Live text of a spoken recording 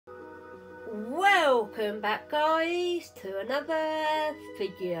Welcome back guys to another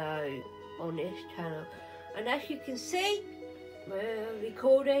video on this channel, and as you can see we're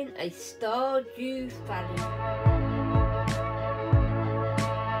recording a Stardew Valley.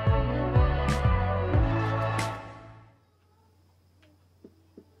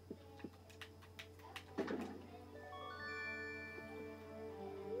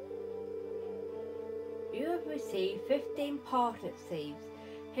 You have received 15 partner seeds.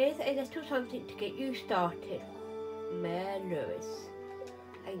 Here's a little something to get you started. Mayor Lewis.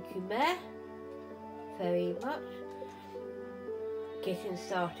 Thank you, Mayor, very much. Getting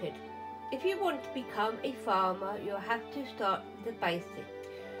started. If you want to become a farmer, you'll have to start with the basics.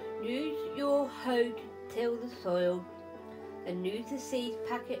 Use your hoe to till the soil, then use the seed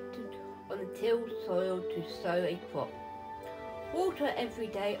packet on the tilled soil to sow a crop. Water every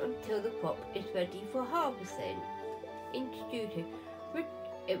day until the crop is ready for harvesting. Introducing.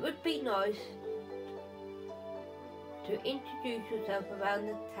 It would be nice to introduce yourself around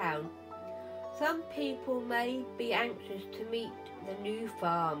the town. Some people may be anxious to meet the new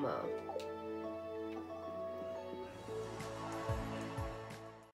farmer.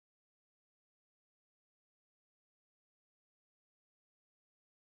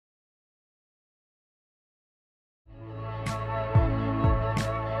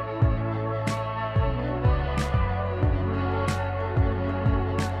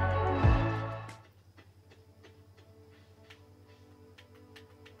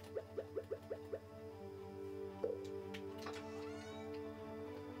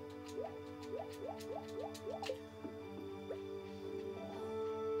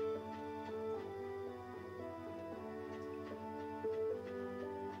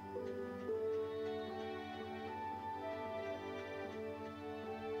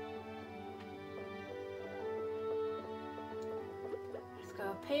 Let's go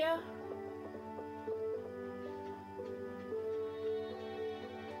up here.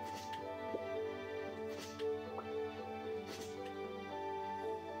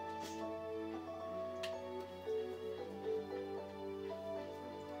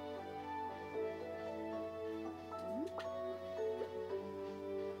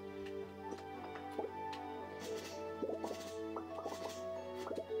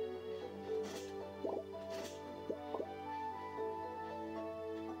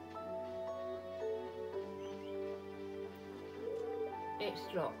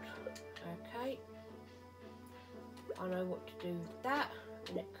 It's locked. Okay. I know what to do with that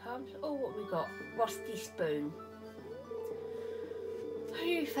when it comes. Oh, what we got? Rusty spoon.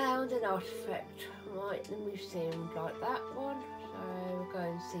 You found an artifact. Right, the museum like that one. So we'll go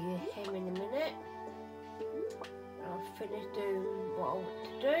and see him in a minute. I'll finish doing what I want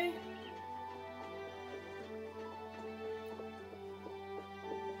to do.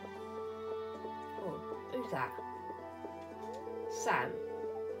 Oh, who's that? Sam.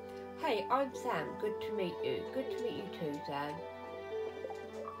 Hey, I'm Sam. Good to meet you. Good to meet you too, Sam.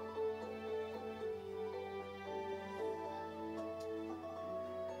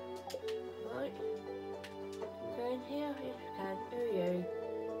 Right. Go in here if you can. Who are you?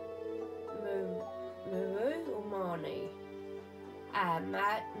 Maru or Marnie?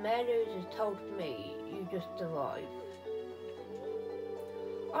 Maru has told me you just arrived.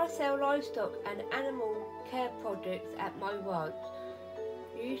 I sell livestock and animal care products at my ranch.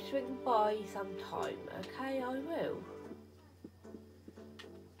 You swing by sometime, okay? I will.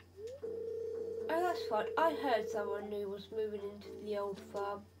 Oh, that's right. I heard someone new was moving into the old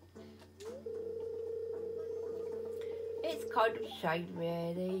farm. It's kind of a shame,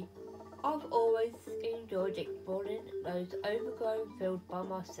 really. I've always enjoyed exploring those overgrown fields by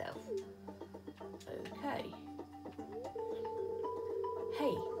myself. Okay.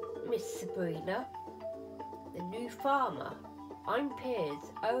 Hey, Miss Sabrina, the new farmer. I'm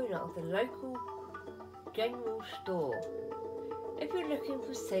Piers, owner of the local general store. If you're looking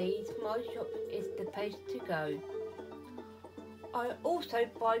for seeds, my shop is the place to go. I also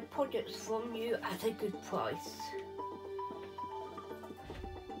buy products from you at a good price.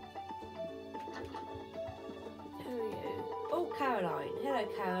 Who are you? Oh, Caroline. Hello,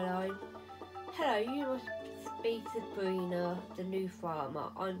 Caroline. Hello, you must be Sabrina, the new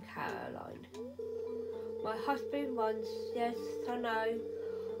farmer. I'm Caroline. My husband runs. Yes, I know.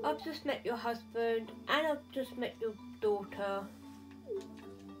 I've just met your husband and I've just met your daughter.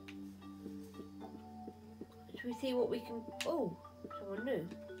 Should we see what we can... Oh, someone new.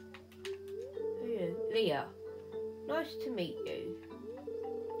 Who are you? Leah. Nice to meet you.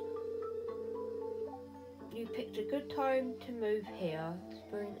 You picked a good time to move here.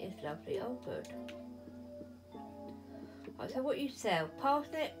 Spring is lovely. Oh, good. Right, so what you sell?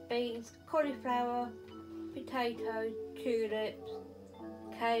 Parsnip, beans, cauliflower, potatoes, tulips,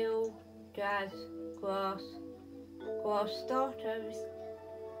 kale, jazz, grass, grass starter,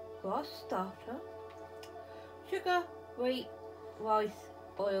 sugar, wheat, rice,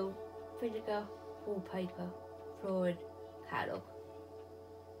 oil, vinegar, wallpaper, flooring, catalogue.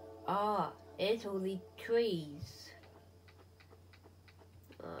 Ah, it's all the trees.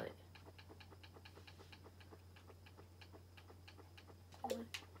 Right.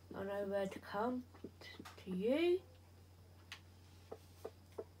 I know where to come to you.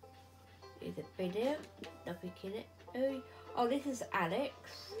 Is it bin here? Nothing in it. Oh, this is Alex.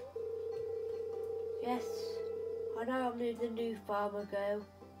 Yes, I know I'm the new farmer girl.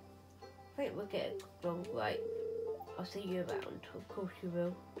 I think we'll get along great. I'll see you around, of course you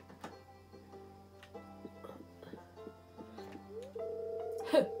will.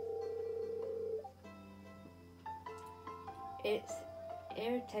 It's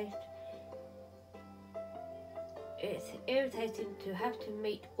irritating. It's irritating to have to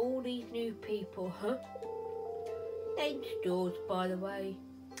meet all these new people, huh? Name's George, by the way.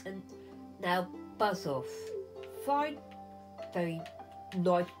 And now buzz off. Fine. Very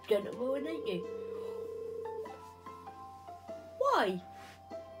nice gentleman, ain't you? Why?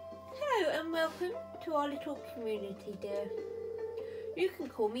 Hello and welcome to our little community, dear. You can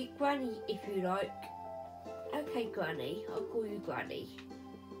call me Granny if you like. Okay, Granny, I'll call you Granny.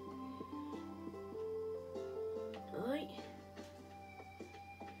 Right.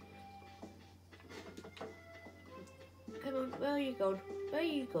 Come on, where are you gone? Where are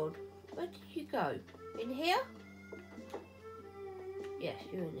you gone? Where did you go? In here? Yes,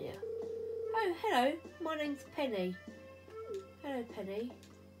 you're in here. Oh, hello, my name's Penny. Hello, Penny.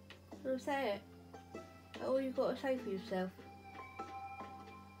 I'll say it. That's all you've got to say for yourself.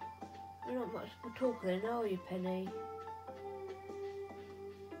 You're not much of a talker then, are you, Penny?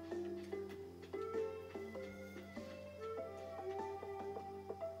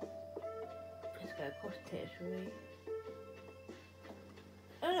 Let's go across territory.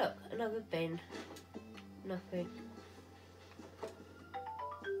 Oh look, another bin. Nothing.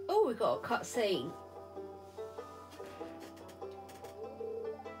 Oh, we've got a cutscene.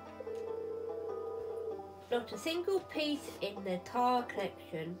 Not a single piece in the entire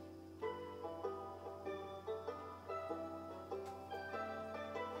collection.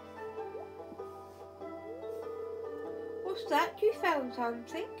 What's that? You found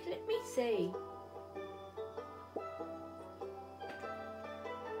something? Let me see.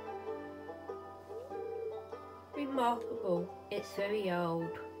 Remarkable. It's very old.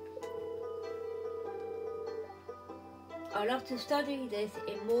 I'd love to study this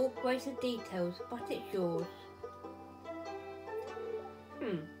in more greater details, but it's yours.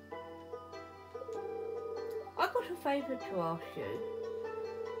 I've got a favour to ask you.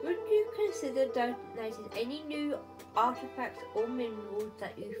 Would you consider donating any new artefacts or minerals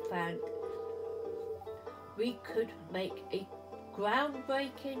that you found? We could make a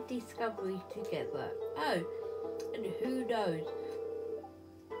groundbreaking discovery together. Oh, and who knows?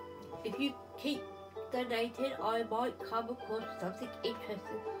 If you keep donating, I might come across something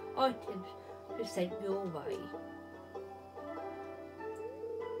interesting items to send your way.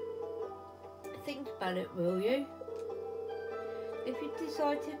 Think about it, will you? If you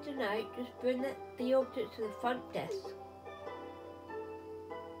decide to donate, just bring the object to the front desk.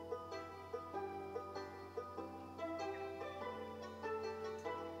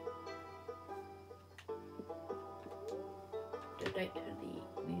 Donate to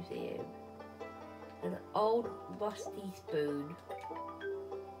the museum. An old rusty spoon.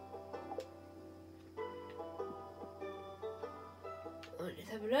 Right, let's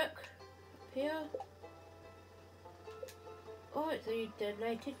have a look. Here. Alright, so you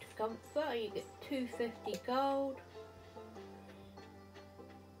donated to Comfort and you get 250 gold.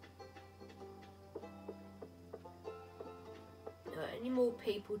 Right, any more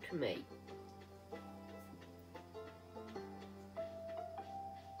people to meet?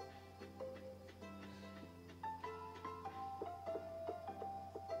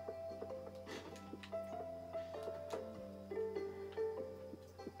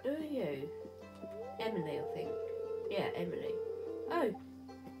 Who are you? Emily, I think. Yeah, Emily. Oh,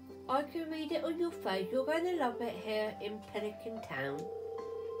 I can read it on your face. You're going to love it here in Pelican Town.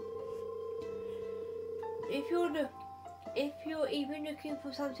 If you're even looking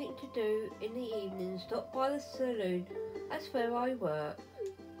for something to do in the evening, stop by the saloon. That's where I work.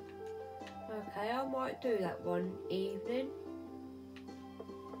 Okay, I might do that one evening.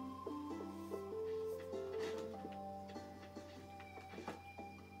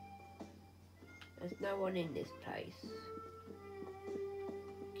 There's no one in this place.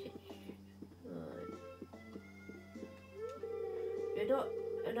 not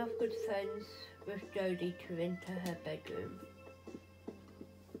enough good friends with Jodie to enter her bedroom.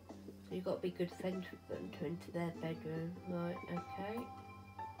 So you've got to be good friends with them to enter their bedroom. Right, okay.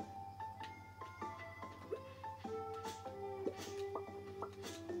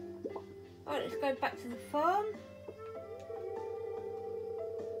 Right, let's go back to the farm.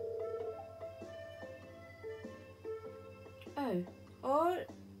 Oh,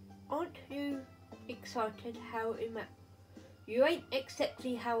 aren't you excited how you ain't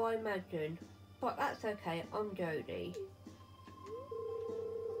exactly how I imagine, but that's okay, I'm Jodie.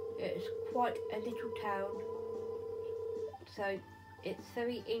 It's quite a little town, so it's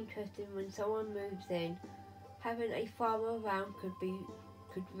very interesting when someone moves in. Having a farmer around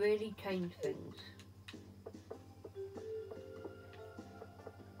could really change things.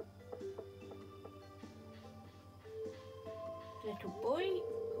 Little boy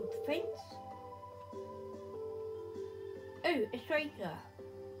called Fence. Oh, a stranger.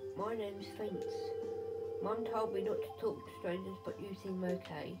 My name's Fence. Mum told me not to talk to strangers, but you seem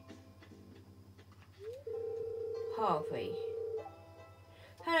okay. Harvey.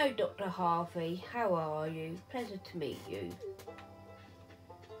 Hello, Dr. Harvey. How are you? Pleasure to meet you.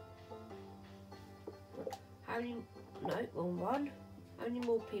 No, wrong one. How many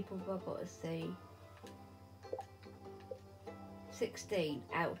more people have I got to see? 16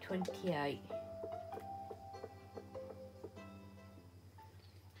 out of 28.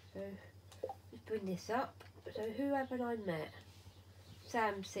 So, let's bring this up. So, who haven't I met?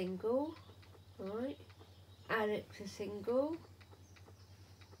 Sam's single. Right. Alex is single.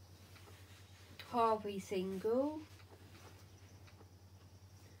 Harvey single.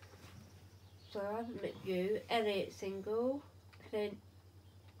 So I haven't met you. Elliot single. Clint,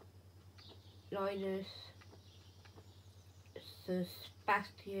 Linus,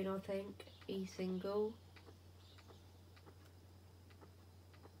 Sebastian, I think, he's single.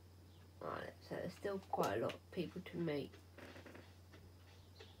 Right, so there's still quite a lot of people to meet.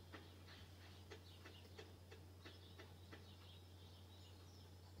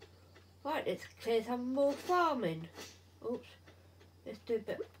 Right, let's clear some more farming. Oops. Let's put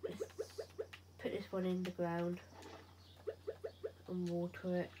this one in the ground and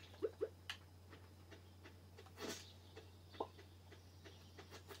water it.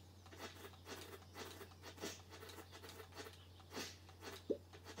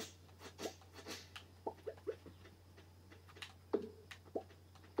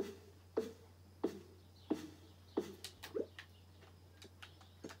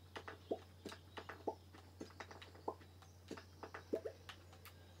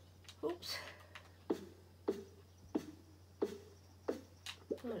 Oops.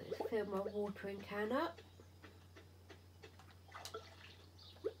 Right, let's fill my watering can up.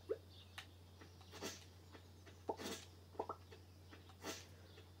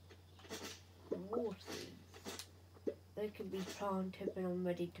 Water. They can be planted when I'm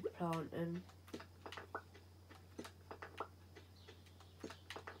ready to plant them.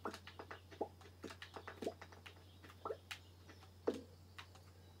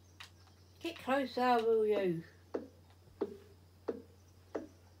 Get closer, will you?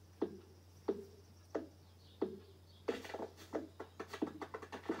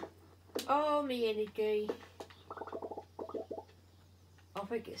 Oh, me energy. I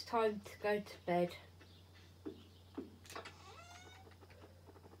think it's time to go to bed.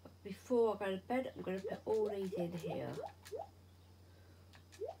 Before I go to bed, I'm going to put all these in here.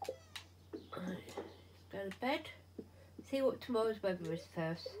 Right, let's go to bed. See what tomorrow's weather is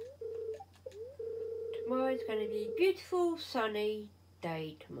first. Tomorrow's going to be a beautiful sunny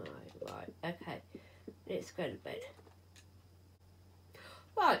day tomorrow. Right, okay. Let's go to bed.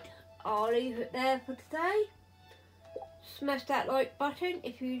 Right, I'll leave it there for today. Smash that like button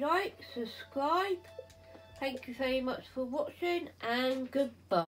if you like. Subscribe. Thank you very much for watching and goodbye.